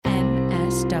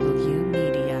W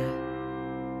Media.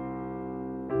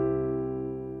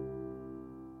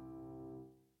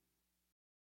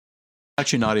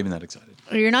 Actually, not even that excited.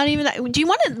 You're not even that. Do you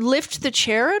want to lift the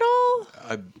chair at all?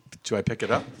 Do I pick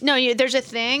it up? No, there's a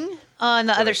thing on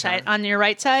the other side, on your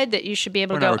right side, that you should be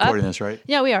able We're to go not recording up. this, right?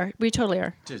 Yeah, we are. We totally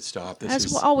are. Dude, stop. As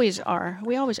we always are.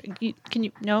 We always. Can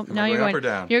you? No, now I you're going going.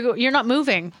 up or down? You're not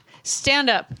moving. Stand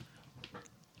up.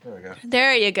 There we go.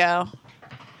 There you go.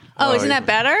 Oh, isn't that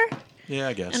better? Yeah,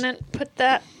 I guess. And then put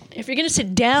that. If you're gonna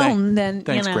sit down, then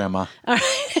Thanks, you know. Grandma. All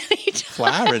right.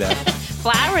 Florida.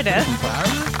 Florida.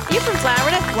 You from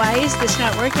Florida? Why is this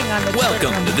not working on the?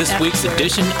 Welcome to this week's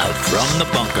edition of From the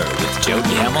Bunker with Jody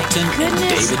Hamilton and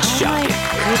David Shocking.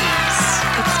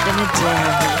 It's been a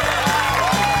day.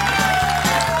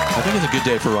 I think it's a good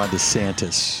day for Ron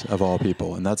DeSantis, of all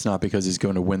people. And that's not because he's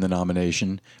going to win the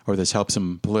nomination or this helps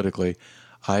him politically.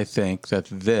 I think that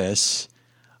this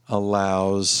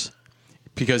allows,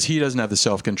 because he doesn't have the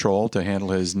self-control to handle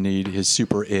his need, his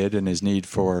super id and his need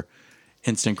for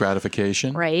instant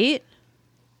gratification. Right.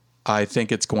 I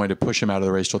think it's going to push him out of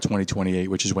the race till 2028,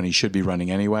 which is when he should be running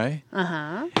anyway.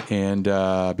 Uh-huh. And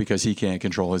because he can't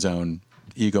control his own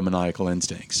egomaniacal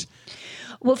instincts.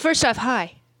 Well, first off,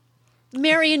 hi.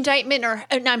 Merry indictment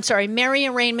Merry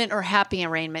arraignment or happy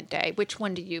arraignment day. Which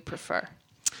one do you prefer?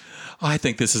 I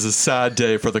think this is a sad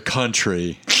day for the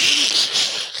country.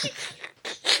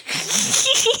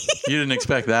 You didn't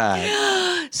expect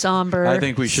that. Somber. I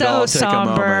think we should all take a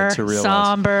moment to realize.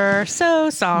 Somber.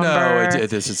 No,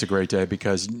 this is a great day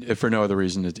because, if for no other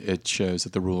reason, it shows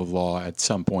that the rule of law at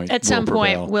some point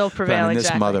will prevail. Exactly.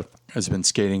 This mother has been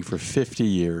skating for 50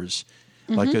 years.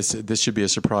 Like this should be a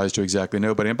surprise to exactly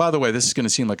nobody. And by the way, this is going to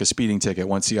seem like a speeding ticket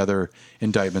once the other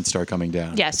indictments start coming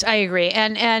down. Yes, I agree.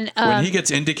 And when he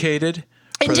gets indicated,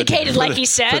 like he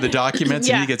said, for the documents,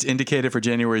 yeah. and he gets indicated for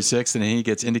January 6th, and he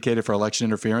gets indicated for election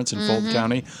interference in Fulton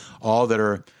County. All that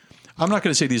are, I'm not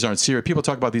going to say these aren't serious. People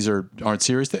talk about these aren't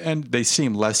serious, and they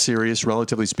seem less serious,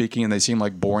 relatively speaking, and they seem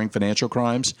like boring financial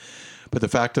crimes. But the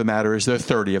fact of the matter is there are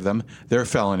 30 of them. They're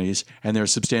felonies, and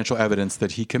there's substantial evidence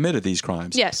that he committed these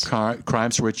crimes. Yes.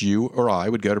 Crimes for which you or I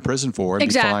would go to prison for and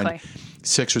be fined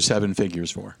 6 or 7 figures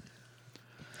for.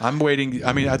 I'm waiting.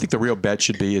 I mean, I think the real bet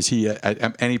should be, is he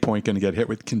at any point going to get hit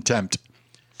with contempt?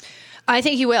 I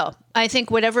think he will. I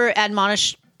think whatever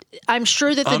admonish, I'm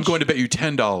sure that I'm going to bet you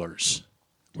 $10.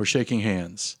 We're shaking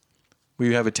hands.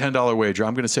 We have a $10 wager.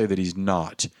 I'm going to say that he's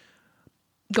not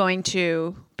going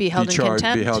to be held in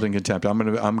contempt. Be held in contempt.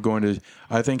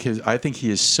 I think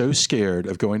he is so scared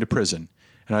of going to prison,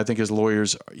 and I think his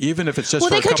lawyers, even if it's just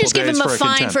for a couple days, they could just give him a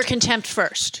fine contempt. for contempt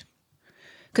first,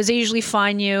 because they usually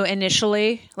fine you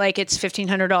initially, like it's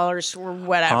 $1,500 or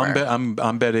whatever.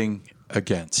 I'm betting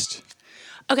against.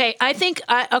 Okay, I think.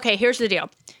 Okay, here's the deal.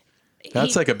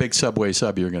 That's like a big Subway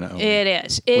sub you're going to own. It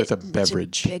is with a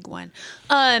beverage, it's a big one.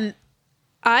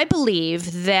 I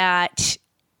believe that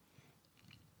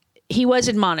he was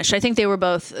admonished. I think they were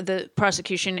both, the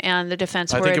prosecution and the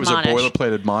defense were admonished. I think it was a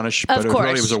boilerplate admonish, but it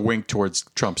was a wink towards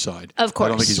Trump's side. Of course. I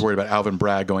don't think he's worried about Alvin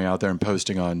Bragg going out there and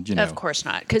posting on, Of course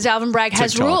not, because Alvin Bragg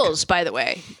has TikTok. rules, by the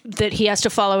way, that he has to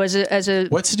follow as a.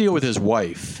 What's the deal with his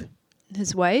wife?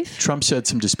 His wife? Trump said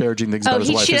some disparaging things about his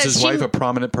wife. Is his wife a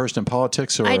prominent person in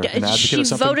politics or an advocate of something?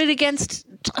 She voted against,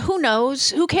 who knows?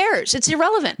 Who cares? It's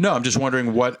irrelevant. No, I'm just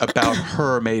wondering what about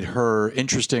her made her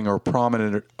interesting or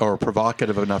prominent or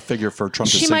provocative enough figure for Trump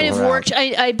to single her out. She might have worked,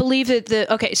 I believe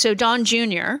that so Don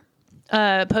Jr.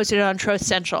 Posted on Truth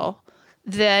Central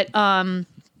that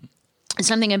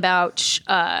something about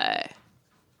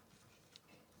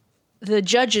the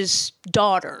judge's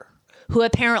daughter, who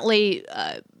apparently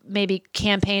maybe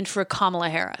campaigned for Kamala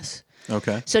Harris.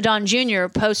 Okay. So Don Jr.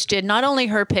 posted not only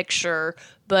her picture,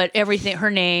 but everything, her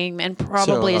name, and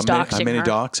probably is doxing her. A mini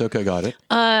dox? Okay, got it.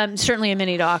 Certainly a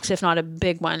mini dox, if not a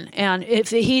big one. And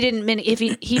if he didn't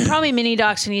he probably mini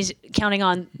doxed, and he's counting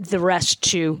on the rest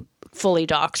to fully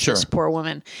dox this poor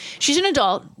woman. She's an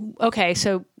adult. Okay,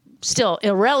 so still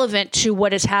irrelevant to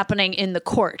what is happening in the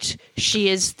court. She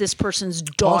is this person's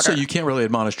daughter. Also, you can't really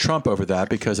admonish Trump over that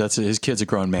because his kid's a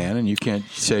grown man, and you can't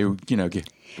say,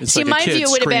 it's like a kid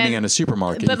screaming in a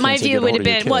supermarket. But my view would have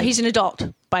been, well, he's an adult,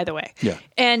 by the way. Yeah.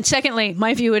 And secondly,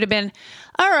 my view would have been,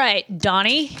 all right,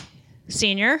 Donnie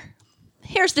Sr.,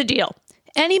 here's the deal.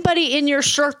 Anybody in your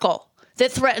circle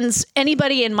that threatens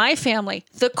anybody in my family,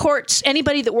 the courts,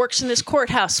 anybody that works in this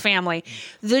courthouse family,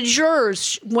 the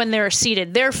jurors when they're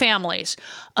seated, their families,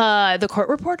 the court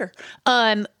reporter,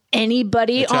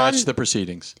 anybody attached to the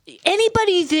proceedings.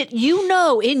 Anybody that you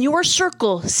know in your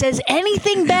circle says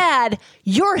anything bad,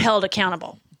 you're held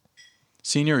accountable.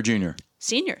 Senior or junior?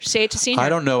 Senior. Say it to Senior. I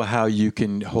don't know how you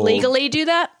can legally do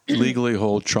that. legally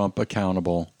hold Trump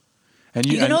accountable. And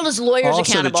You can hold his lawyers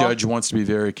also accountable. The judge wants to be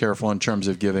very careful in terms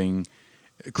of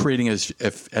creating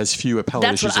as few appellate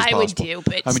That's issues what as I would possible. do,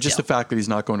 but I mean, just still. the fact that he's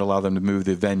not going to allow them to move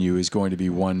the venue is going to be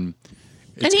one.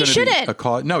 It's And he going to shouldn't. Be a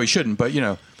cause. No, he shouldn't. But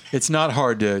it's not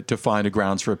hard to find a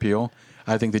grounds for appeal.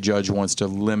 I think the judge wants to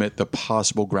limit the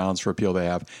possible grounds for appeal they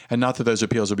have. And not that those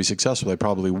appeals will be successful. They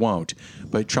probably won't.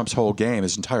 But Trump's whole game,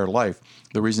 his entire life,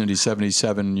 the reason that he's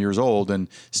 77 years old and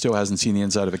still hasn't seen the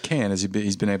inside of a can is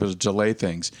he's been able to delay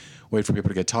things, wait for people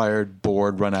to get tired,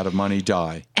 bored, run out of money,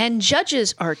 die. And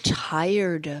judges are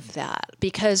tired of that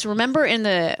because remember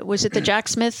was it the Jack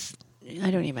Smith? I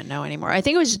don't even know anymore. I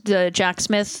think it was the Jack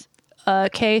Smith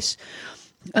case.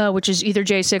 Which is either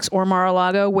J6 or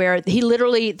Mar-a-Lago, where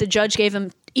the judge gave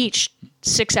him each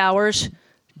 6 hours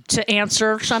to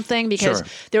answer something because Sure.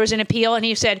 there was an appeal, and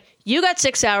he said, you got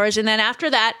 6 hours, and then after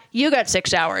that, you got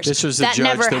 6 hours. This was the that judge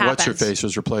never that happens. What's-Her-Face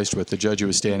was replaced with, the judge who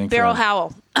was standing Beryl for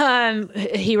him.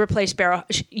 Howell. He replaced Beryl.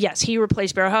 Yes, he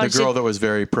replaced Beryl Howell. The girl that was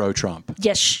very pro-Trump.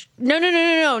 Yes. No.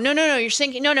 You're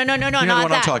thinking, no, not You know that.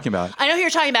 what I'm talking about. I know who you're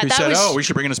talking about. Who that said, was, we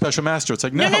should bring in a special master. It's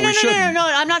like, no, no, we shouldn't. no,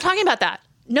 I'm not talking about that.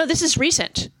 No, this is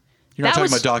recent. You're not That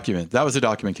talking was- about document. That was a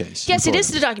document case. Yes, in it is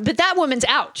Florida. the document, but that woman's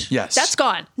out. Yes. That's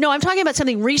gone. No, I'm talking about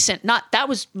something recent. That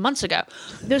was months ago.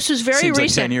 This was very Seems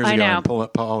recent. like 10 years I ago know. in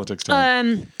politics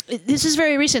time. This is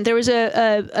very recent. There was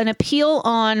an appeal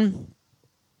on,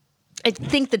 I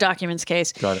think, the documents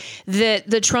case. Got it. That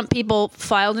the Trump people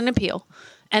filed an appeal.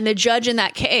 And the judge in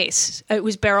that case, it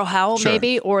was Beryl Howell, Sure.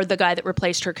 maybe, or the guy that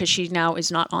replaced her because she now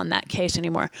is not on that case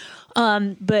anymore.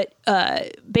 But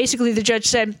basically, the judge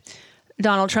said,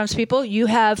 Donald Trump's people, you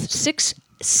have six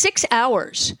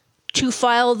hours to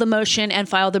file the motion and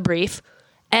file the brief.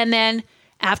 And then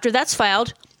after that's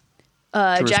filed,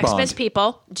 Jack respond. Smith's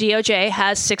people, DOJ,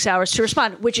 has 6 hours to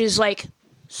respond, which is like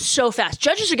so fast.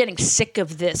 Judges are getting sick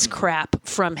of this crap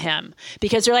from him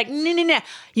because they're like, no.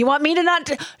 You want me to not?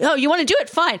 You want to do it?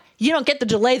 Fine. You don't get the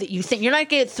delay that you think. You're not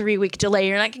going to get a 3-week delay.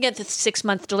 You're not going to get the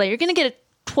 6-month delay. You're going to get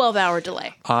a 12-hour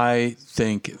delay. I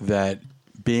think that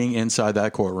being inside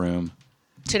that courtroom,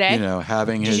 Today?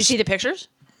 having Did his... you see the pictures?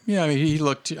 Yeah, I mean, he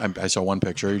looked... I saw one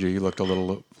picture. He looked a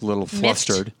little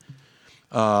flustered.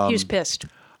 He was pissed.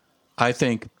 I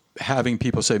think having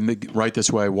people say, right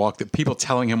this way, people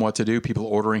telling him what to do, people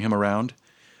ordering him around,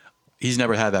 he's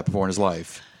never had that before in his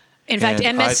life. In fact,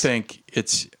 And MS...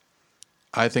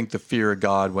 I think the fear of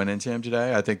God went into him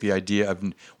today. I think the idea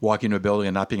of walking into a building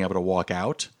and not being able to walk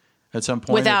out at some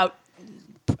point... without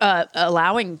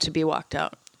allowing to be walked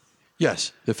out.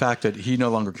 Yes, the fact that he no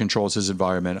longer controls his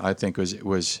environment, I think,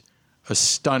 was a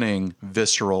stunning,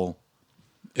 visceral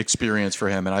experience for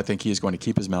him, and I think he is going to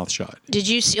keep his mouth shut Did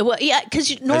you see? Well, yeah,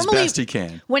 because normally, as best he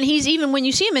can. when you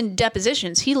see him in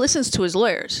depositions, he listens to his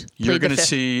lawyers. You're plead the going to fifth.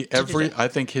 see I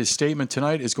think his statement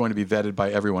tonight is going to be vetted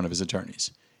by every one of his attorneys.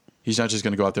 He's not just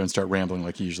going to go out there and start rambling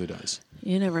like he usually does.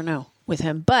 You never know with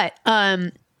him. But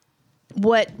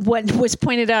what was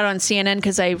pointed out on CNN,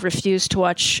 because I refused to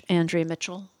watch Andrea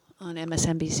Mitchell on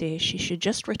MSNBC, she should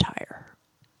just retire.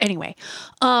 Anyway,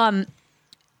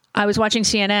 I was watching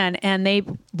CNN, and they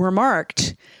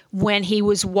remarked when he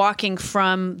was walking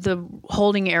from the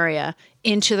holding area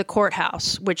into the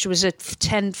courthouse, which was a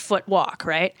 10-foot walk,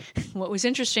 right? What was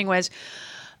interesting was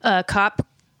a cop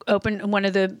opened, one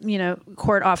of the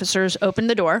court officers opened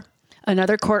the door.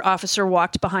 Another court officer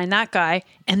walked behind that guy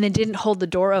and then didn't hold the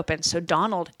door open. So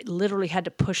Donald literally had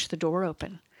to push the door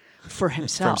open for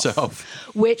himself.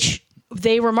 Which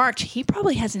they remarked he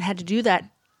probably hasn't had to do that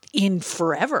in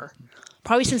forever.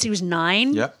 Probably since he was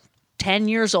 9, Yep. 10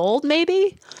 years old,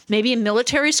 maybe. Maybe in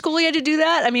military school he had to do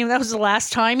that. I mean, that was the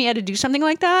last time he had to do something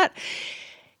like that.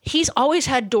 He's always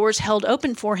had doors held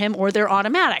open for him, or they're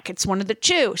automatic. It's one of the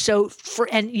two.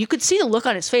 And you could see the look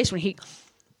on his face when he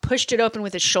pushed it open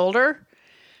with his shoulder.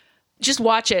 Just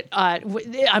watch it.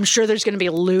 I'm sure there's going to be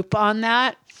a loop on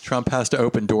that. Trump has to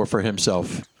open door for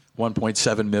himself.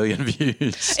 1.7 million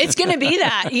views. It's going to be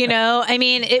that, I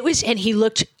mean, it was, and he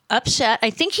looked upset. I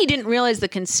think he didn't realize the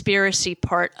conspiracy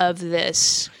part of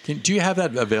this. Do you have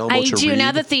that available I to do read?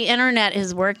 now that the internet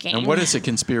is working. And what is a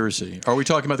conspiracy? Are we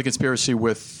talking about the conspiracy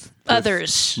with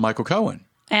Others. Michael Cohen?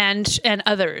 And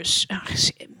others. Oh,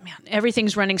 man,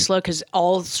 everything's running slow because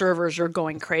all servers are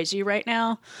going crazy right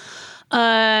now.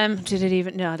 Did it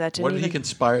even? No, that didn't. What did he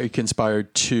conspire? He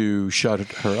conspired to shut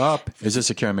her up. Is this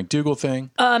a Karen McDougal thing?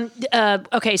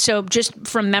 Okay, so just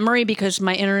from memory, because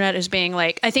my internet is being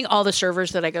I think all the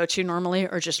servers that I go to normally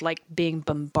are just being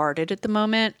bombarded at the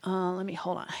moment. Let me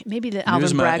hold on. Maybe the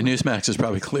Alvin Bragg. Newsmax is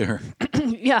probably clear.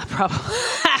 Yeah, probably.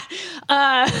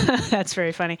 That's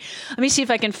very funny. Let me see if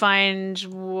I can find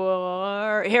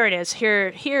here it is.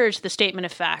 Here's the statement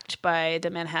of fact by the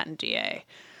Manhattan DA.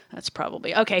 That's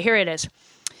probably okay. Here it is.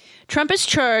 Trump is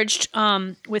charged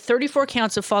with 34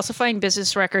 counts of falsifying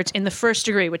business records in the first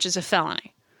degree, which is a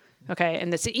felony. Okay,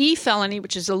 and that's the E felony,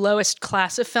 which is the lowest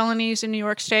class of felonies in New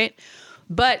York State.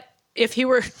 But if he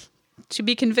were to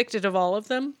be convicted of all of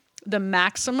them, the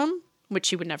maximum, which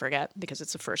he would never get because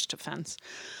it's a first offense,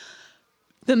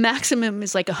 the maximum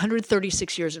is like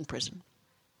 136 years in prison.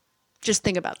 Just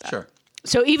think about that. Sure.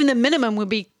 So even the minimum would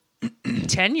be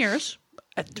 10 years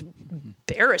at the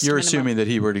barest You're minimum. assuming that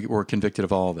he were convicted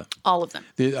of all of them. All of them.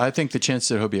 I think the chance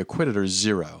that he'll be acquitted are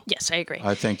zero. Yes, I agree.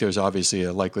 I think there's obviously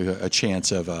a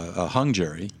chance of a hung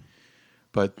jury,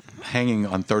 but hanging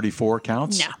on 34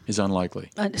 counts No. is unlikely.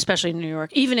 Especially in New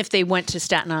York. Even if they went to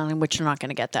Staten Island, which you're not going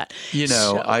to get that. You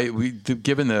know, So-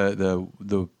 given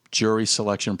the jury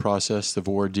selection process, the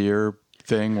voir dire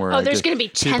thing, where there's going to be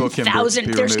people can 10,000.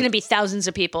 be There's going to removed. be thousands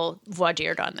of people voir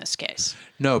dired on this case.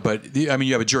 No, but you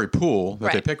have a jury pool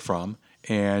that they Right. pick from,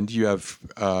 and you have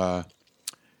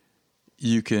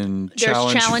you can There's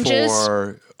challenge challenges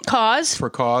for for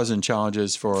cause and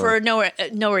challenges for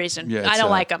no reason. Yeah, I it's don't a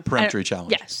like them. peremptory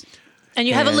challenge. Yes, and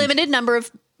you have a And- limited number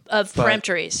of but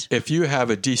peremptories. If you have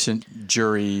a decent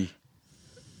jury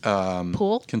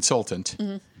Pool. consultant,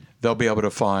 Mm-hmm. they'll be able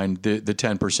to find the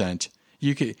 10%.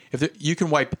 You can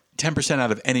wipe 10%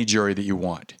 out of any jury that you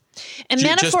want, And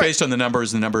just Manafort, based on the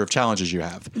numbers and the number of challenges you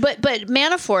have. but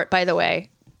Manafort, by the way,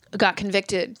 got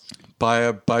convicted.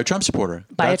 By a Trump supporter.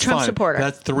 By a That's Trump fine. supporter.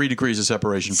 That's 3 degrees of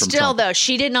separation from Still, Trump. though,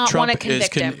 she did not want to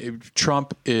convict him.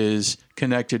 Trump is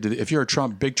connected to. If you're a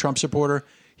big Trump supporter,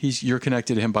 you're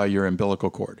connected to him by your umbilical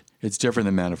cord. It's different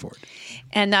than Manafort.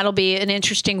 And that'll be an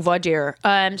interesting voir dire.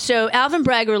 So Alvin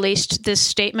Bragg released this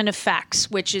statement of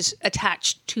facts, which is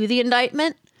attached to the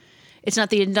indictment. It's not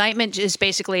the indictment. Is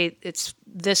basically it's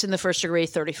this in the first degree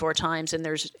 34 times, and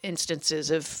there's instances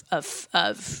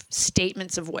of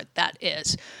statements of what that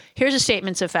is. Here's a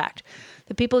statements of fact.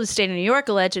 The people of the state of New York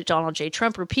allege that Donald J.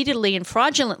 Trump repeatedly and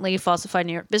fraudulently falsified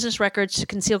New York business records to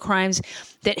conceal crimes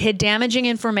that hid damaging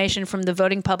information from the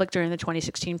voting public during the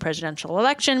 2016 presidential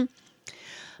election.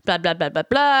 Blah, blah, blah, blah,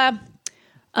 blah.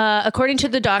 According to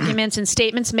the documents and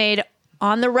statements made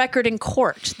on the record in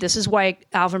court, this is why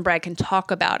Alvin Bragg can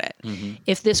talk about it. Mm-hmm.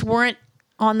 If this weren't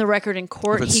on the record in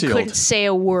court, he sealed. couldn't say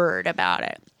a word about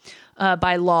it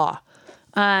by law.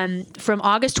 From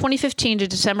August 2015 to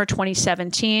December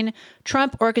 2017,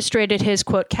 Trump orchestrated his,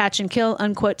 quote, catch and kill,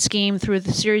 unquote, scheme through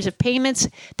the series of payments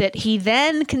that he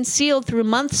then concealed through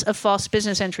months of false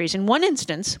business entries. In one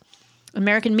instance,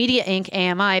 American Media Inc.,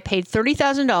 AMI, paid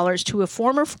 $30,000 to a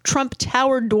former Trump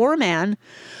Tower doorman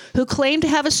who claimed to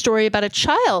have a story about a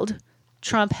child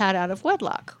Trump had out of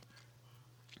wedlock.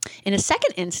 In a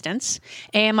second instance,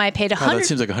 AMI paid That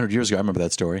seems like 100 years ago. I remember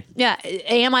that story. Yeah,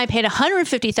 AMI paid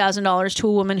 $150,000 to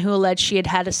a woman who alleged she had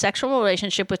had a sexual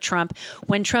relationship with Trump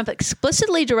when Trump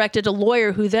explicitly directed a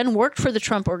lawyer who then worked for the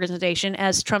Trump Organization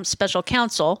as Trump's special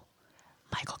counsel,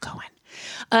 Michael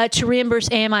Cohen, to reimburse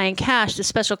AMI in cash. The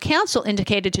special counsel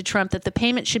indicated to Trump that the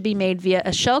payment should be made via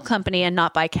a shell company and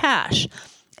not by cash.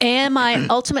 AMI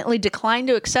ultimately declined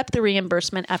to accept the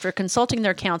reimbursement after consulting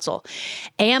their counsel.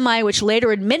 AMI, which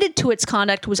later admitted to its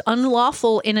conduct was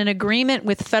unlawful in an agreement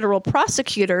with federal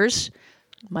prosecutors,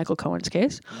 Michael Cohen's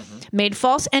case, made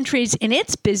false entries in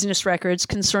its business records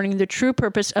concerning the true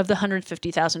purpose of the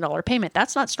 $150,000 payment.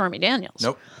 That's not Stormy Daniels.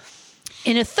 Nope.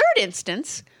 In a third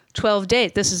instance, 12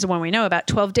 days, this is the one we know about,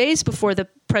 12 days before the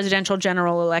presidential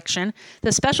general election,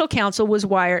 the special counsel was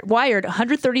wired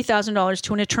 $130,000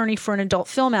 to an attorney for an adult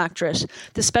film actress.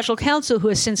 The special counsel, who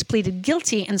has since pleaded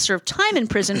guilty and served time in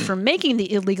prison for making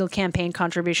the illegal campaign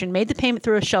contribution, made the payment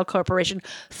through a shell corporation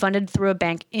funded through a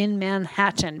bank in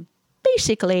Manhattan.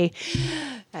 Basically,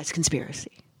 that's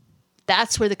conspiracy.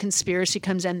 That's where the conspiracy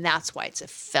comes in. That's why it's a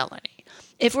felony.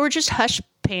 If it were just hush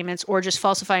payments or just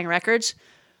falsifying records,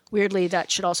 weirdly, that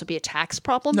should also be a tax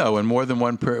problem. No, and more than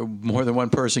one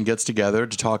person gets together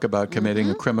to talk about committing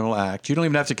a criminal act. You don't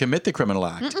even have to commit the criminal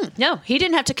act. No, he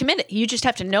didn't have to commit it. You just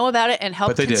have to know about it and help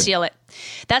But they conceal it.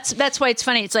 That's why it's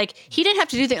funny. It's like he didn't have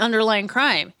to do the underlying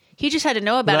crime. He just had to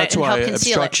know about it and help conceal it.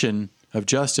 Obstruction of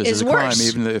justice Is is a crime,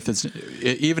 worse.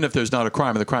 even if there's not a crime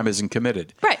and the crime isn't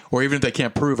committed, Right. Or even if they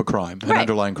can't prove a crime, an Right.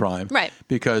 underlying crime, Right.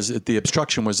 Because the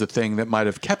obstruction was the thing that might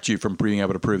have kept you from being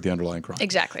able to prove the underlying crime.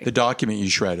 Exactly. The document you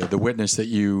shredded, the witness that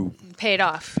you Paid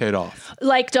off. paid off.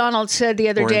 Like Donald said the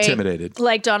other Or day. intimidated.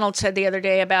 Like Donald said the other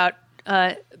day about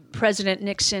President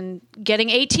Nixon getting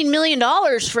 $18 million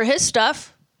for his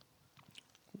stuff.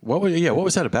 What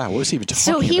was that about? What was he even talking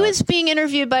So about? he was being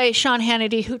interviewed by Sean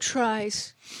Hannity, who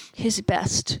tries his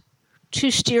best to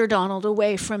steer Donald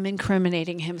away from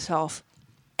incriminating himself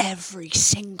every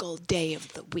single day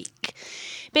of the week.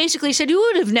 Basically said, you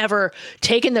would have never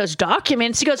taken those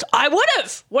documents. He goes, I would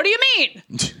have. What do you mean?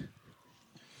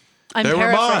 They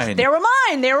were mine. They were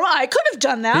mine. I could have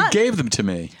done that. He gave them to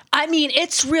me. I mean,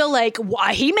 it's real like,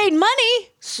 why he made money,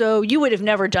 so you would have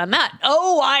never done that.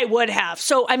 Oh, I would have.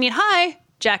 So, I mean, hi,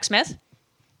 Jack Smith.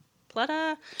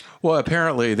 Well,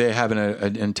 apparently they have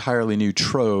an entirely new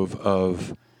trove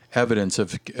of evidence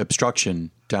of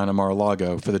obstruction down in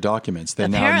Mar-a-Lago for the documents. They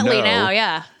Apparently now know, now,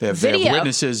 yeah. They have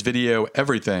witnesses, video,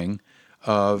 everything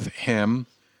of him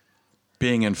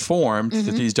being informed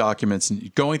that these documents,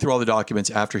 going through all the documents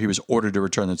after he was ordered to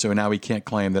return them. So now he can't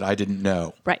claim that I didn't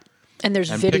know. Right. And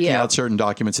there's And video. picking out certain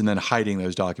documents and then hiding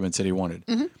those documents that he wanted.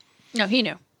 No, he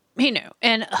knew. He knew.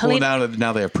 And Well, Helene,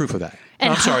 now they have proof of that.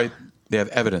 And I'm sorry. They have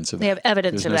evidence of that. They have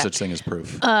evidence There's of no that. such thing as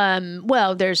proof.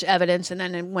 well, there's evidence, and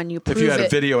then when you prove If you had it, a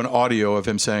video and audio of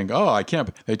him saying, "Oh, I can't,"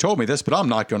 they told me this, but I'm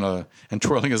not going to, and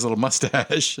twirling his little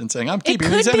mustache and saying, "I'm keeping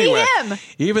could these be anyway, him.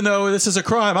 even though this is a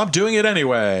crime. I'm doing it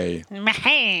anyway."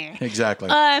 Exactly.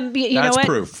 you know That's what?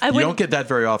 proof. I You wouldn't- don't get that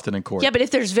very often in court. Yeah, but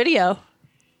if there's video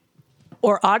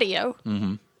or audio,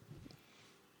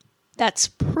 that's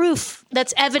proof.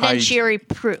 That's evidentiary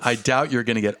proof. I doubt you're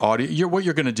going to get audio. What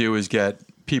you're going to do is get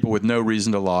people with no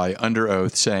reason to lie under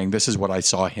oath saying, "This is what I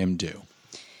saw him do."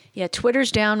 Yeah,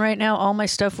 Twitter's down right now. All my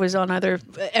stuff was on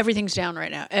everything's down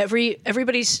right now.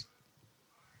 Everybody's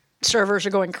servers are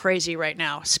going crazy right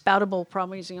now. Spoutable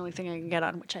probably is the only thing I can get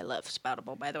on, which I love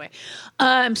Spoutable, by the way.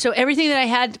 So everything that I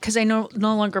had, because I no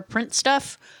longer print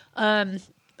stuff,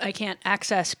 I can't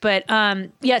access. But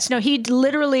yes, no, he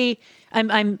literally,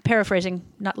 I'm paraphrasing,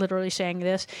 not literally saying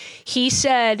this. He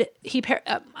said,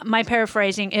 my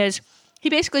paraphrasing is, he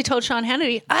basically told Sean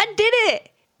Hannity, I did it.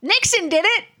 Nixon did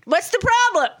it. What's the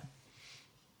problem?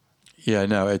 Yeah,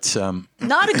 no, it's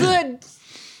Not a good.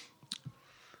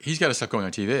 he's got to stop going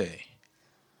on TV.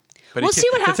 But We'll see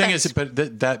what The thing happens. is,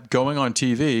 but that going on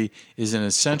TV is an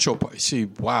essential part. See,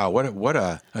 wow, what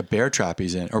a bear trap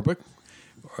he's in, or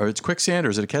it's quicksand, or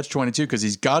is it a catch-22? Because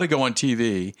he's got to go on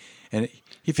TV, and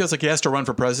he feels like he has to run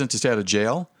for president to stay out of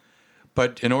jail.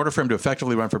 But in order for him to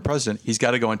effectively run for president, he's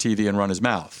got to go on TV and run his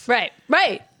mouth. Right.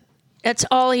 That's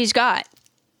all he's got.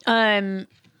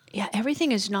 Yeah,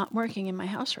 everything is not working in my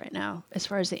house right now as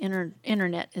far as the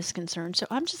internet is concerned. So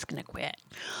I'm just going to quit.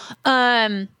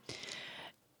 The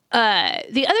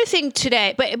other thing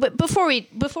today, but before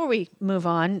we move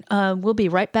on, we'll be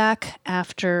right back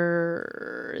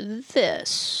after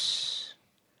this.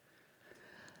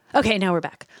 Okay, now we're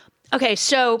back. Okay,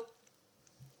 so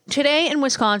today in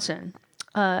Wisconsin,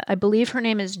 I believe her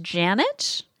name is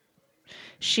Janet.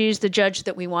 She's the judge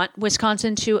that we want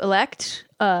Wisconsin to elect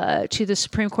to the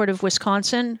Supreme Court of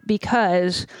Wisconsin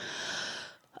because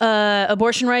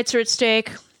abortion rights are at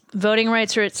stake, voting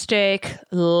rights are at stake,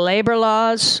 labor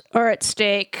laws are at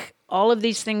stake. All of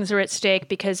these things are at stake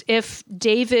because if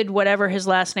David, whatever his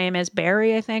last name is,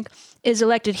 Barry, I think, is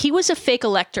elected, he was a fake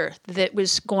elector that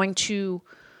was going to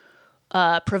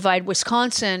provide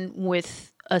Wisconsin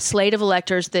with a slate of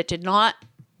electors that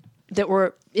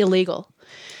were illegal.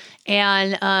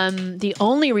 And the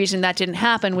only reason that didn't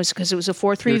happen was because it was a 4-3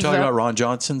 vote. You're talking about Ron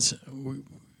Johnson's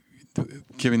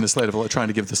trying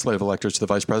to give the slate of electors to the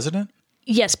vice president?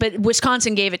 Yes, but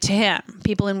Wisconsin gave it to him.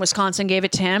 People in Wisconsin gave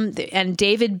it to him. And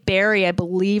David Barry, I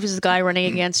believe, is the guy running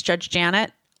against Judge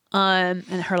Janet. And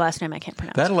her last name I can't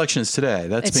pronounce. That election is today.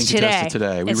 That's It's being contested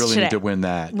today. We It's really today. need to win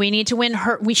that. We need to win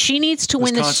her. She needs to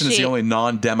win the Wisconsin seat. is the only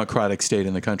non-democratic state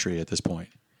in the country at this point.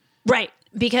 Right.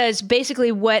 Because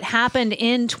basically what happened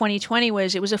in 2020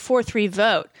 was it was a 4-3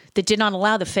 vote that did not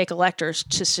allow the fake electors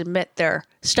to submit their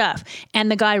stuff.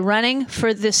 And the guy running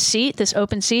for this seat, this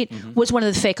open seat, was one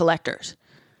of the fake electors,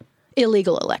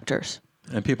 illegal electors.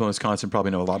 And people in Wisconsin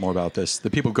probably know a lot more about this. The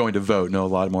people going to vote know a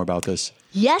lot more about this.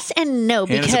 Yes and no,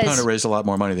 And his because opponent raised a lot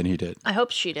more money than he did. I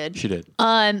hope she did. She did.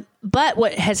 But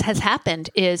what has happened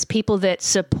is people that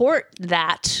support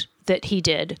that he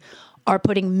did are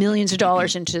putting millions of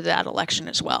dollars into that election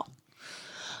as well.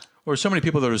 Or so many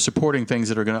people that are supporting things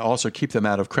that are going to also keep them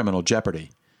out of criminal jeopardy.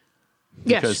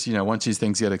 Because, once these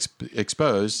things get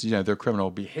exposed, their criminal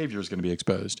behavior is going to be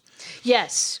exposed.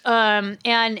 Yes. And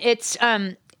it's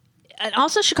and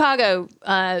also Chicago,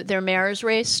 their mayor's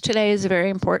race today is very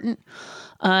important.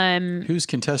 Who's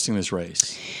contesting this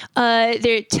race?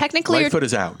 They're technically Lightfoot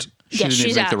is out. Yes,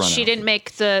 she's make the out. runout. She didn't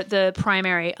make the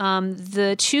primary.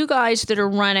 The two guys that are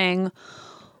running,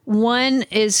 one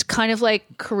is kind of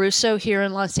like Caruso here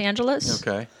in Los Angeles.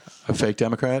 Okay. A fake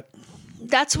Democrat?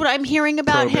 That's what I'm hearing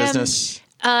about him. Pro-business?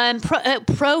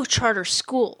 Pro charter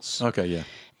schools. Okay, yeah.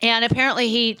 And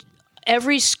apparently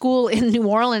every school in New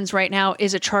Orleans right now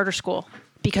is a charter school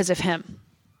because of him.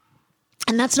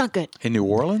 And that's not good. In New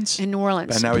Orleans? In New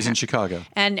Orleans. And now he's in Chicago.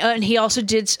 And he also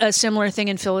did a similar thing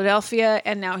in Philadelphia,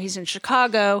 and now he's in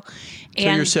Chicago. So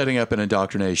you're setting up an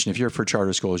indoctrination. If you're for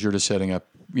charter schools, you're just setting up,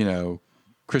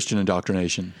 Christian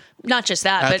indoctrination. Not just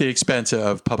that, at but the expense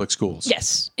of public schools.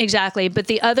 Yes, exactly. But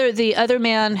the other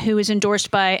man who is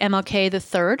endorsed by MLK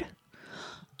III,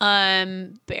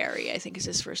 Barry, I think is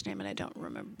his first name, and I don't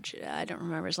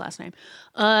remember his last name.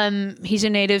 He's a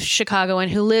native Chicagoan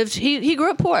who lived. He grew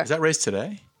up poor. Is that race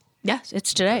today? Yes,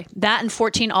 it's today. That and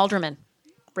 14 aldermen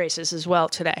races as well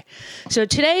today. So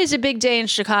today is a big day in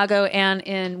Chicago and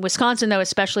in Wisconsin, though,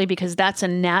 especially because that's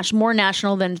more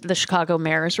national than the Chicago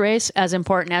mayor's race. As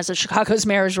important as the Chicago's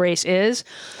mayor's race is,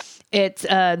 it's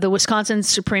the Wisconsin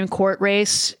Supreme Court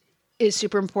race is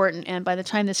super important. And by the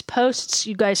time this posts,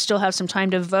 you guys still have some time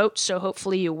to vote. So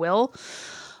hopefully you will.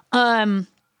 Marjorie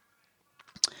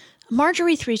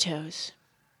Three Toes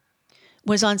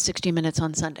was on 60 Minutes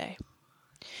on Sunday.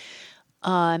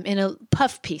 In a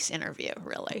puff piece interview,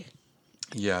 really.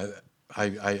 Yeah,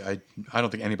 I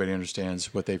don't think anybody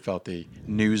understands what they felt the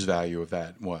news value of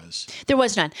that was. There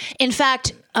was none. In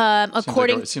fact,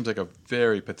 it seems like a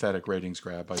very pathetic ratings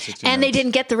grab by 60 And Minutes. they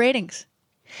didn't get the ratings.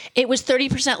 It was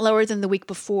 30% lower than the week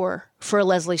before for a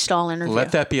Leslie Stahl interview.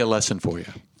 Let that be a lesson for you.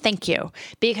 Thank you.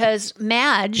 Because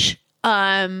Madge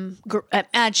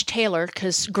Taylor,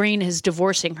 because Green is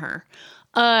divorcing her,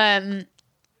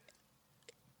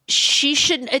 she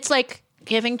shouldn't. It's like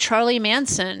giving Charlie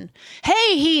Manson,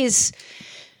 hey, he's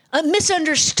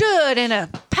misunderstood and a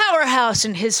powerhouse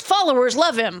and his followers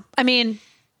love him. I mean,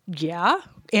 yeah.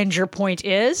 And your point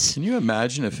is? Can you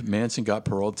imagine if Manson got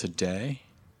paroled today?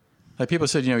 Like people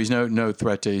said, he's no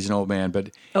threat to, he's an old man, but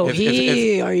are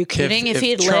you kidding? If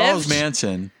he had Charles lived?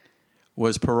 Manson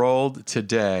was paroled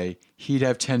today, he'd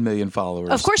have 10 million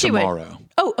followers Of course tomorrow. He would.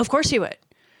 Oh, of course he would.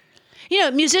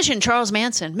 Musician Charles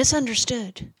Manson,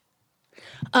 misunderstood.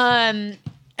 I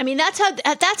mean, that's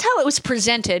how it was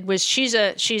presented. Was she's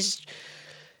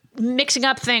mixing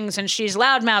up things and she's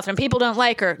loudmouth and people don't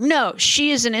like her. No,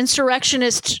 she is an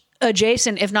insurrectionist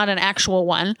adjacent, if not an actual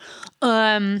one.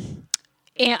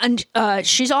 And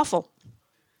she's awful.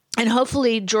 And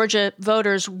hopefully Georgia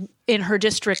voters in her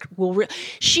district will.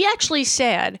 She actually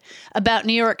said about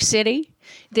New York City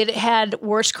that it had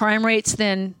worse crime rates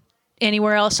than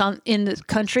anywhere else in the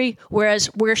country, whereas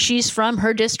where she's from,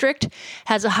 her district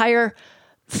has a higher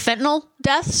fentanyl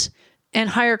deaths and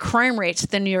higher crime rates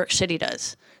than New York City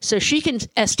does. So she can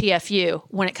STFU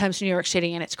when it comes to New York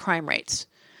City and its crime rates.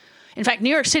 In fact,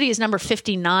 New York City is number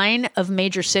 59 of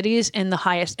major cities in the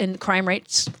highest in crime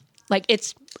rates. Like,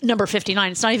 it's number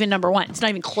 59. It's not even number one. It's not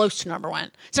even close to number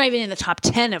one. It's not even in the top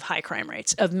 10 of high crime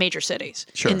rates of major cities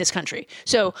in this country.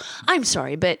 So I'm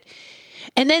sorry, but...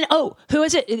 And then, who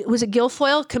is it? Was it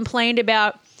Guilfoyle complained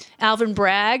about Alvin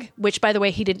Bragg, which, by the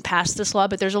way, he didn't pass this law,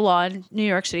 but there's a law in New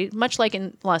York City, much like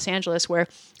in Los Angeles, where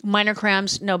minor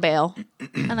crimes, no bail.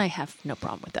 And I have no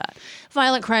problem with that.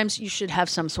 Violent crimes, you should have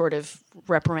some sort of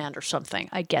reprimand or something.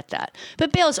 I get that.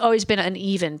 But bail has always been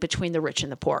uneven between the rich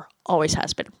and the poor. Always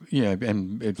has been. Yeah,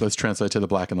 and let's translate to the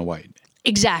black and the white.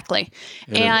 Exactly.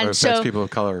 It affects people of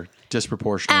color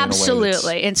disproportionately.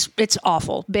 Absolutely. It's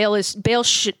awful.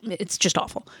 It's just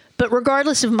awful. But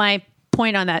regardless of my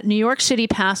point on that, New York City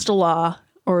passed a law,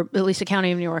 or at least the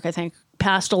County of New York, I think,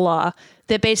 passed a law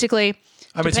that basically...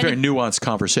 I mean, it's a very nuanced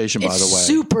conversation, by the way. It's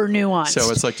super nuanced. So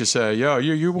it's like to say,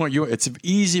 it's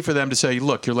easy for them to say,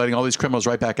 look, you're letting all these criminals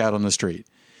right back out on the street.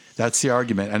 That's the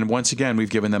argument. And once again, we've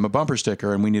given them a bumper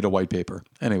sticker and we need a white paper.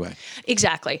 Anyway.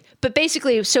 Exactly. But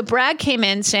basically, so Bragg came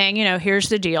in saying, here's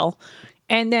the deal.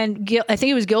 And then I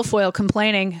think it was Guilfoyle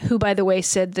complaining, who, by the way,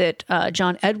 said that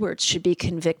John Edwards should be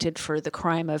convicted for the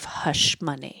crime of hush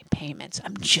money payments.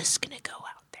 I'm just going to go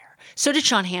out there. So did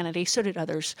Sean Hannity. So did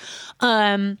others.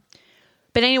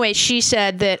 But anyway, she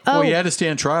said that, well, he had to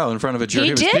stand trial in front of a jury.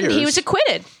 He did. Peers. He was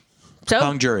acquitted. So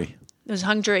hung jury. It was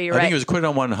hung jury, you're I right. think he was acquitted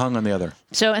on one and hung on the other.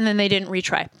 So, and then they didn't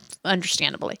retry,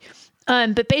 understandably.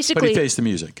 But basically... But he faced the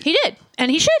music. He did. And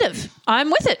he should have.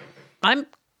 I'm with it. I'm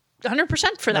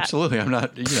 100% for that. Absolutely. I'm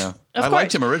not, I course.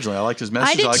 liked him originally. I liked his message.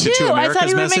 I did liked too. it to America's I thought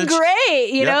he would have message. been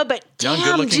great, but young, damn,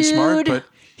 good-looking, dude. smart. But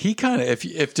he kind of,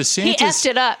 if DeSantis... He effed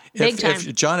it up big time.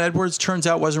 If John Edwards turns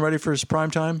out wasn't ready for his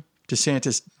prime time,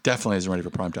 DeSantis definitely isn't ready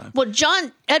for prime time. Well,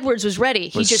 John Edwards was ready.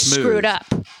 He just smooth. screwed up.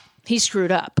 He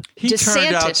screwed up. He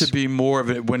turned out to be more of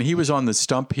a, when he was on the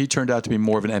stump, he turned out to be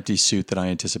more of an empty suit than I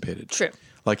anticipated. True.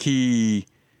 Like he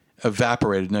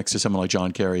evaporated next to someone like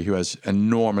John Kerry, who has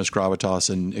enormous gravitas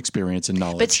and experience and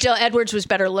knowledge. But still, Edwards was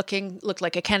better looking, looked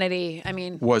like a Kennedy. I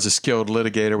mean, was a skilled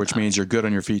litigator, which means you're good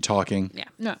on your feet talking.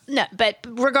 yeah, no. But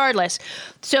regardless,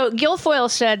 so Guilfoyle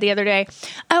said the other day,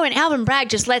 "Oh, and Alvin Bragg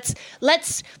just lets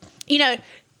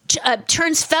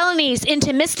turns felonies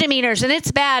into misdemeanors, and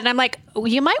it's bad." And I'm like, well,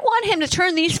 you might want him to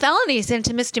turn these felonies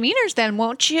into misdemeanors, then,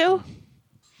 won't you,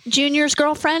 Junior's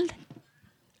girlfriend?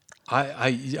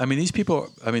 I mean, these people,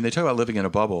 I mean, they talk about living in a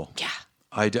bubble. Yeah.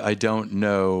 I don't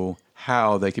know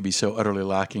how they could be so utterly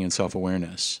lacking in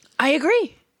self-awareness. I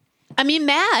agree. I mean,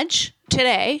 Madge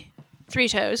today, Three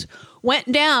Toes,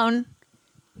 went down.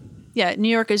 Yeah, New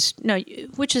York is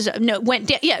went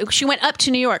down. Yeah, she went up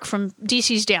to New York from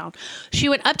DC's down. She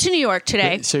went up to New York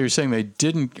today. So you're saying they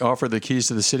didn't offer the keys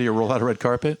to the city or roll out a red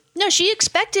carpet? No, she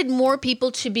expected more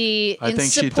people to be I in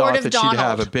think she support thought of that Donald. she'd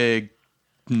have a big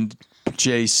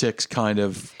J6 kind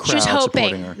of crowd She was supporting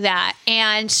hoping her. that.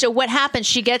 And so what happened,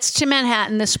 she gets to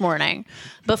Manhattan this morning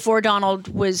before Donald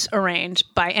was arraigned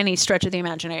by any stretch of the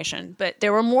imagination. But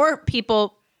there were more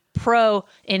people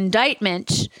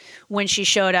pro-indictment when she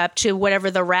showed up to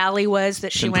whatever the rally was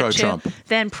that she went pro-Trump. to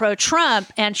than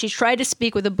pro-Trump. And she tried to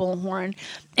speak with a bullhorn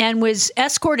and was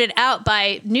escorted out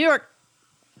by New York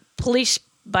police,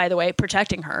 by the way,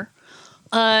 protecting her.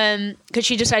 Because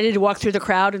she decided to walk through the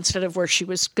crowd instead of where she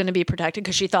was going to be protected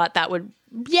because she thought that would,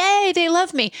 yay, they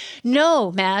love me.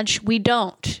 No, Madge, we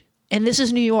don't. And this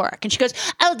is New York. And she goes,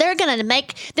 oh, they're going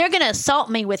to assault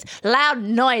me with loud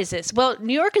noises. Well,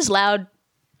 New York is loud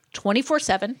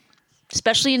 24/7,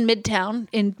 especially in Midtown,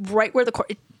 right where the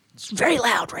court. It's very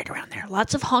loud right around there.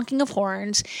 Lots of honking of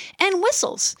horns and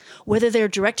whistles, whether they're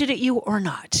directed at you or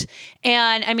not.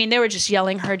 And I mean, they were just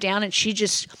yelling her down, and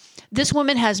this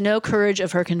woman has no courage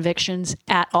of her convictions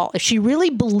at all. If she really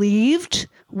believed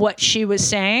what she was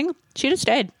saying, she'd have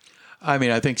stayed. I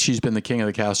mean, I think she's been the king of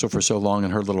the castle for so long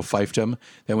in her little fiefdom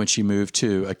that when she moved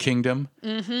to a kingdom,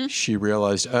 she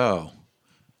realized, oh,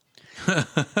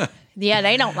 yeah,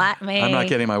 they don't like me. I'm not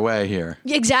getting my way here.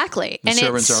 Exactly. The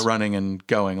servants are running and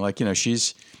going. Like,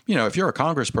 she's, if you're a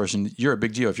congressperson, you're a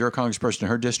big deal. If you're a congressperson in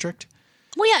her district.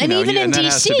 Well, yeah, and even in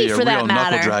D.C., for that matter. And that has to be a real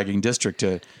knuckle-dragging district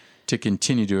to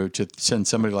continue to send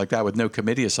somebody like that with no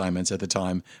committee assignments at the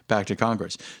time back to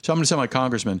Congress. So I'm going to send my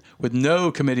congressman with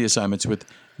no committee assignments, with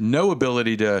no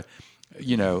ability to,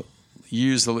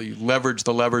 leverage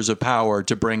the levers of power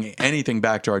to bring anything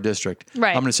back to our district. Right.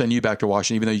 I'm going to send you back to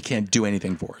Washington, even though you can't do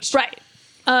anything for us. Right.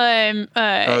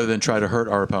 Other than try to hurt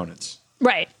our opponents.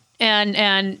 Right.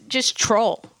 And just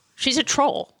troll. She's a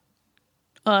troll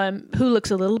who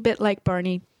looks a little bit like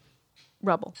Barney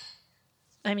Rubble.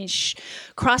 I mean,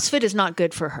 CrossFit is not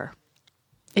good for her.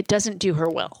 It doesn't do her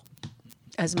well.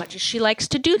 As much as she likes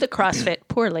to do the CrossFit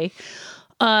poorly,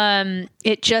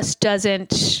 it just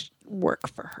doesn't work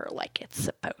for her like it's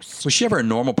supposed to. Was she ever a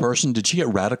normal person? Did she get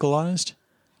radicalized?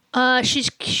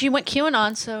 She went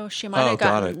QAnon, so she might have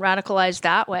gotten radicalized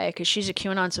that way because she's a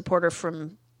QAnon supporter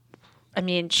from. I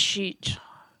mean,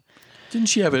 didn't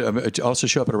she have also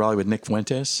show up at a rally with Nick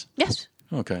Fuentes? Yes.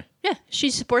 Okay. Yeah,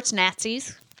 she supports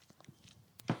Nazis.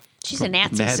 She's a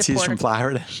Nazi supporter. Nazis from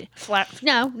Florida?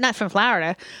 No, not from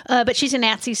Florida, but she's a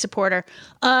Nazi supporter.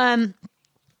 And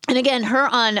again, her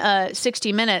on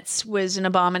 60 Minutes was an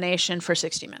abomination for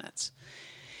 60 Minutes.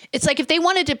 It's like if they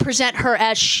wanted to present her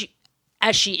as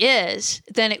she is,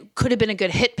 then it could have been a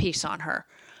good hit piece on her.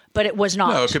 But it was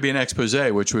not. No, it could be an expose,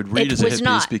 which would read as a hit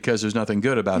piece because there's nothing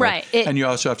good about right. her. And you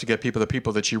also have to get the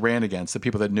people that she ran against, the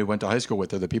people that went to high school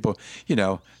with her, the people,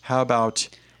 how about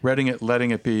letting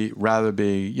it be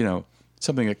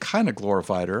something that kind of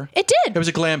glorified her. It did. It was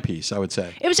a glam piece, I would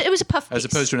say. It was a puff piece. As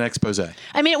opposed to an expose.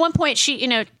 I mean, at one point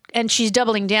she, and she's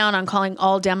doubling down on calling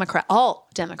all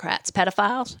Democrats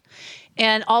pedophiles.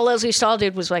 And all Leslie Stahl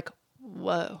did was like,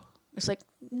 whoa. It's like,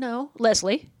 no,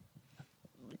 Leslie,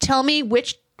 tell me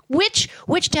which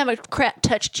Democrat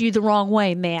touched you the wrong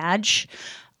way, Madge?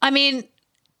 I mean,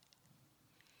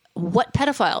 what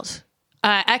pedophiles?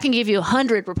 I can give you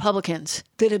 100 Republicans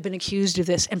that have been accused of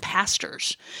this, and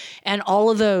pastors, and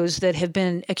all of those that have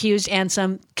been accused and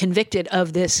some convicted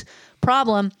of this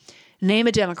problem. Name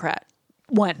a Democrat.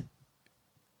 One.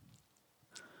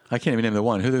 I can't even name the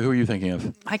one. Who are you thinking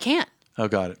of? I can't. Oh,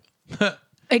 got it.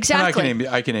 Exactly. And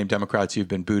I can name Democrats who've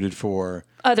been booted for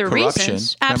other corruption.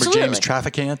 reasons. Remember Absolutely. James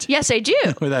Trafficant? Yes, I do.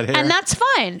 With that hair. And that's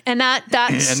fine. And that's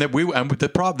the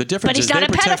difference but he's is not a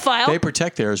pedophile. They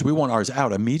protect theirs. We want ours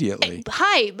out immediately.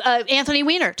 Hi, Anthony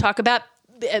Weiner. Talk about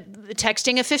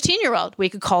texting a 15-year-old. We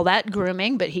could call that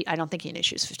grooming, but I don't think he knew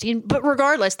she was 15. But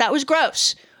regardless, that was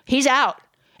gross. He's out.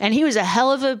 And he was a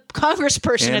hell of a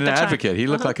congressperson And at an the time. advocate. He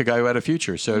looked like a guy who had a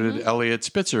future. So did Elliot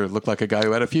Spitzer look like a guy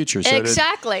who had a future. So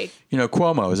Exactly. did,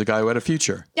 Cuomo is a guy who had a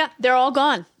future. Yeah, they're all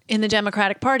gone in the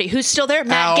Democratic Party. Who's still there?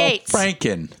 Matt Al Gates.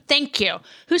 Franken. Thank you.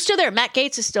 Who's still there? Matt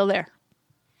Gates is still there.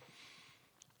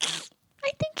 I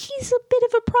think he's a bit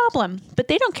of a problem, but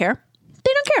they don't care.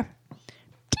 They don't care.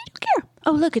 They don't care.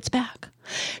 Oh, look, it's back.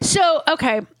 So,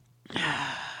 okay.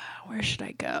 Where should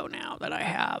I go now that I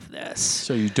have this?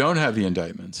 So you don't have the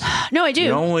indictments. No, I do.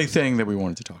 The only thing that we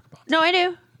wanted to talk about. No, I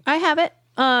do. I have it.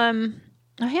 I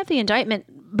have the indictment,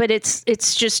 but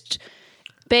it's just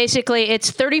basically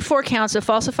it's 34 counts of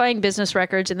falsifying business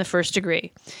records in the first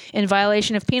degree in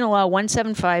violation of Penal Law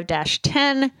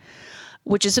 175-10,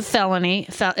 which is a felony.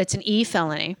 It's an E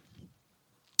felony.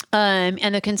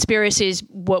 And the conspiracy is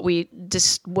what we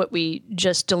just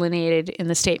delineated in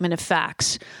the statement of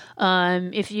facts.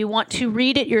 If you want to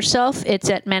read it yourself, it's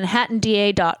at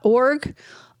manhattanda.org.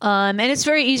 And it's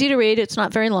very easy to read. It's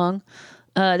not very long.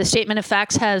 The statement of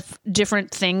facts has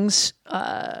different things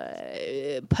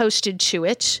posted to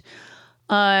it.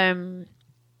 So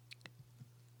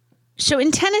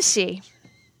in Tennessee,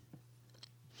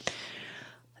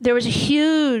 there was a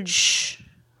huge,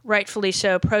 rightfully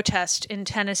so, protest in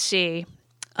Tennessee,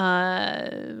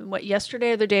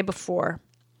 yesterday or the day before,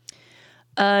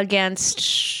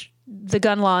 against the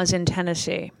gun laws in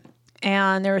Tennessee.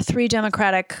 And there are 3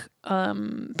 Democratic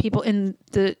people in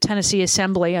the Tennessee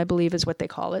Assembly, I believe is what they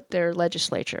call it, their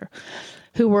legislature,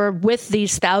 who were with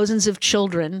these thousands of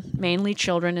children, mainly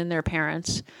children and their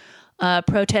parents,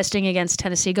 protesting against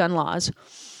Tennessee gun laws.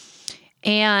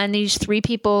 And these 3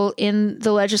 people in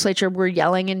the legislature were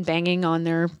yelling and banging on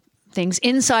their things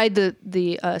inside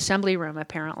the assembly room,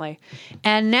 apparently.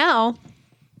 And now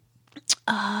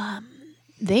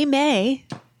they may,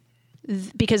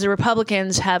 because the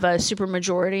Republicans have a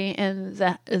supermajority in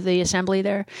the assembly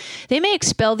there, they may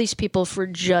expel these people for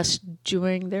just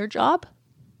doing their job.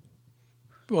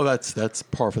 Well, that's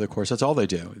par for the course. That's all they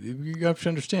do. You have to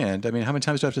understand. I mean, how many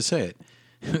times do I have to say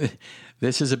it?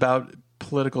 This is about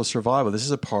political survival. This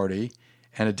is a party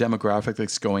and a demographic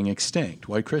that's going extinct.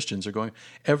 White Christians are going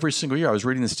every single year. I was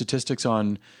reading the statistics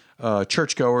on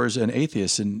churchgoers and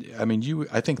atheists, and I mean,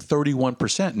 I think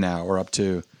 31% now are up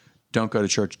to don't go to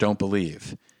church, don't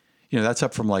believe. That's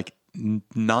up from like 9%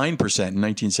 in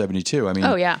 1972. I mean,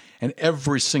 oh yeah, and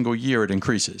every single year it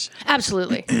increases.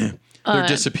 Absolutely. They're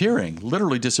disappearing,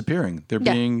 literally disappearing. They're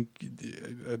going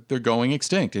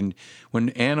extinct. And when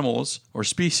animals or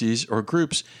species or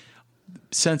groups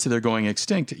sense that they're going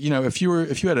extinct, if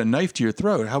you had a knife to your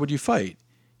throat, how would you fight?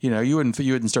 You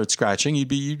wouldn't start scratching.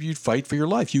 You'd fight for your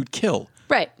life. You'd kill.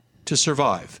 Right. To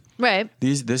survive. Right.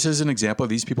 This is an example of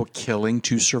these people killing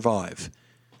to survive.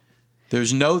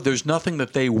 There's nothing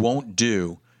that they won't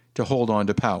do to hold on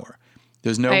to power.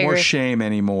 There's no more shame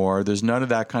anymore. There's none of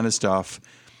that kind of stuff.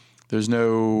 There's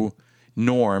no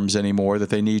norms anymore that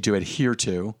they need to adhere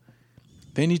to.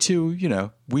 They need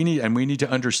to, we need to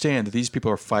understand that these people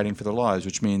are fighting for their lives,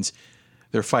 which means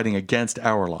they're fighting against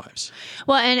our lives.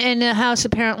 Well, and in the House,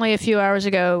 apparently a few hours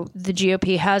ago, the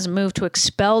GOP has moved to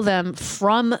expel them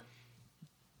from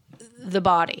the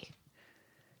body.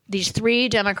 These 3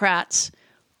 Democrats,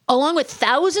 along with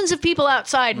thousands of people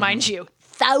outside, mind you,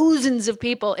 thousands of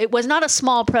people. It was not a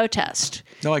small protest.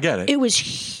 No, I get it. It was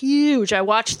huge. I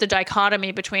watched the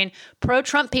dichotomy between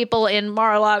pro-Trump people in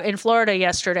Mar-a-Lago in Florida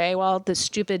yesterday while this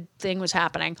stupid thing was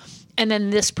happening, and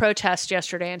then this protest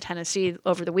yesterday in Tennessee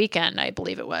over the weekend, I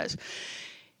believe it was.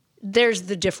 There's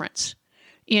the difference,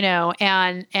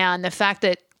 and the fact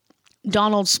that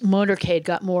Donald's motorcade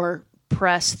got more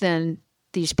press than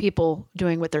these people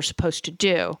doing what they're supposed to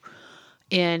do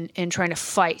in trying to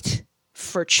fight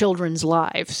for children's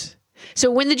lives.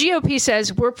 So when the GOP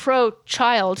says we're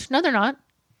pro-child, no, they're not.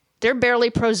 They're barely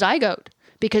pro-zygote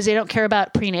because they don't care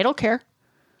about prenatal care.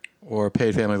 Or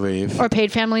paid family leave. Or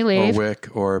paid family leave. Or WIC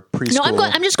or preschool. No,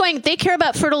 I'm just going, they care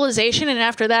about fertilization, and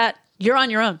after that, you're on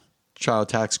your own. Child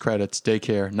tax credits,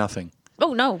 daycare, nothing.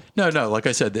 Oh, no. No. Like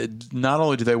I said, not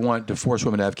only do they want to force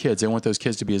women to have kids, they want those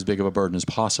kids to be as big of a burden as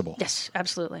possible. Yes,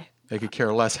 absolutely. They could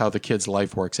care less how the kid's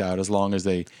life works out as long as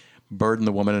they burden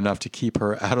the woman enough to keep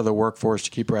her out of the workforce, to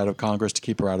keep her out of Congress, to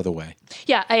keep her out of the way.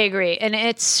 Yeah, I agree. And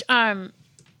it's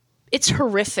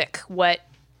horrific what...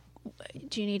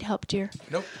 Do you need help, dear?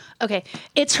 Nope. Okay.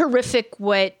 It's horrific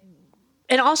what...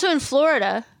 And also in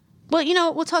Florida... Well,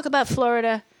 we'll talk about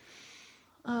Florida...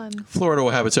 Florida will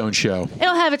have its own show.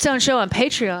 It'll have its own show on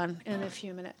Patreon in a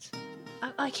few minutes.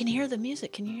 I can hear the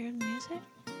music. Can you hear the music?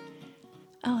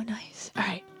 Oh, nice. All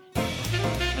right.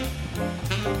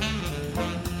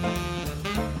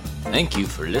 Thank you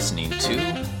for listening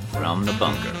to From the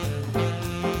Bunker.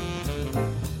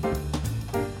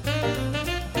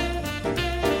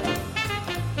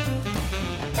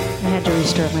 I had to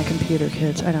restart my computer,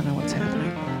 kids. I don't know what's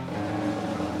happening.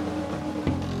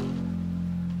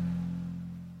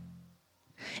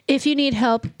 If you need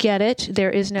help, get it.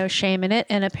 There is no shame in it.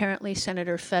 And apparently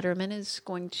Senator Fetterman is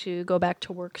going to go back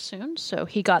to work soon. So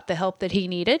he got the help that he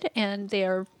needed, and they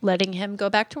are letting him go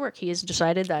back to work. He has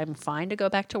decided that I'm fine to go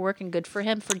back to work, and good for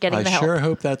him for getting the help. I sure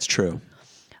hope that's true.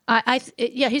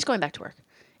 Yeah, he's going back to work.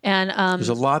 And there's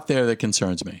a lot there that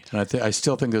concerns me. And I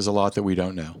still think there's a lot that we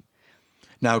don't know.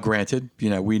 Now, granted,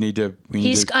 we need to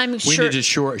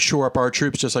shore up our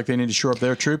troops just like they need to shore up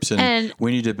their troops, and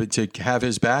we need to have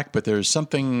his back. But there's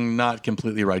something not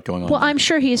completely right going on. Well, I'm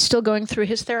sure he is still going through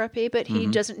his therapy, but he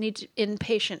doesn't need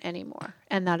inpatient anymore,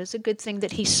 and that is a good thing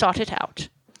that he sought it out.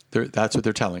 That's what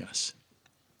they're telling us.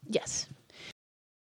 Yes.